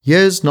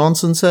Here's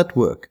Nonsense at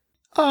Work.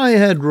 I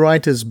had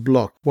writer's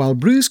block while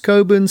Bruce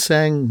Cockburn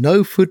sang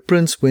No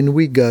Footprints When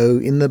We Go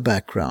in the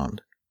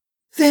background.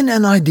 Then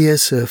an idea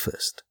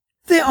surfaced.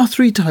 There are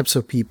 3 types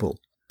of people.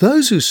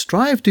 Those who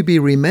strive to be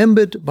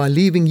remembered by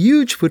leaving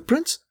huge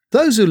footprints,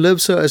 those who live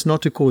so as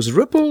not to cause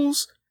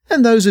ripples,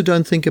 and those who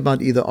don't think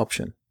about either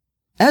option.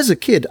 As a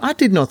kid, I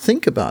did not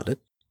think about it.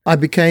 I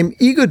became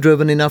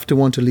ego-driven enough to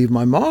want to leave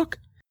my mark,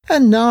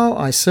 and now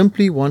I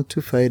simply want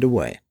to fade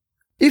away.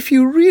 If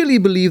you really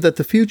believe that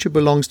the future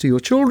belongs to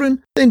your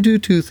children, then do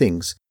 2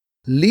 things.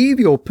 Leave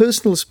your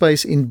personal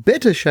space in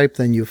better shape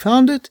than you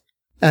found it,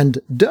 and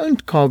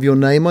don't carve your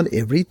name on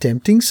every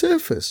tempting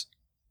surface.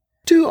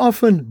 Too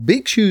often,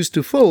 big shoes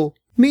to fill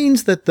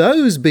means that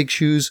those big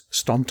shoes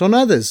stomped on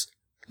others,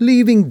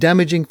 leaving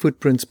damaging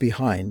footprints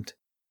behind.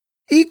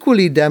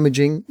 Equally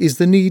damaging is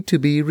the need to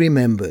be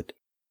remembered.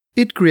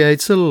 It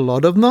creates a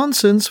lot of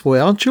nonsense for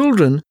our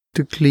children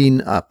to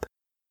clean up.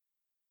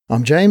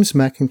 I'm James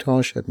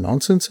McIntosh at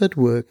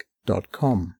nonsenseatwork.com.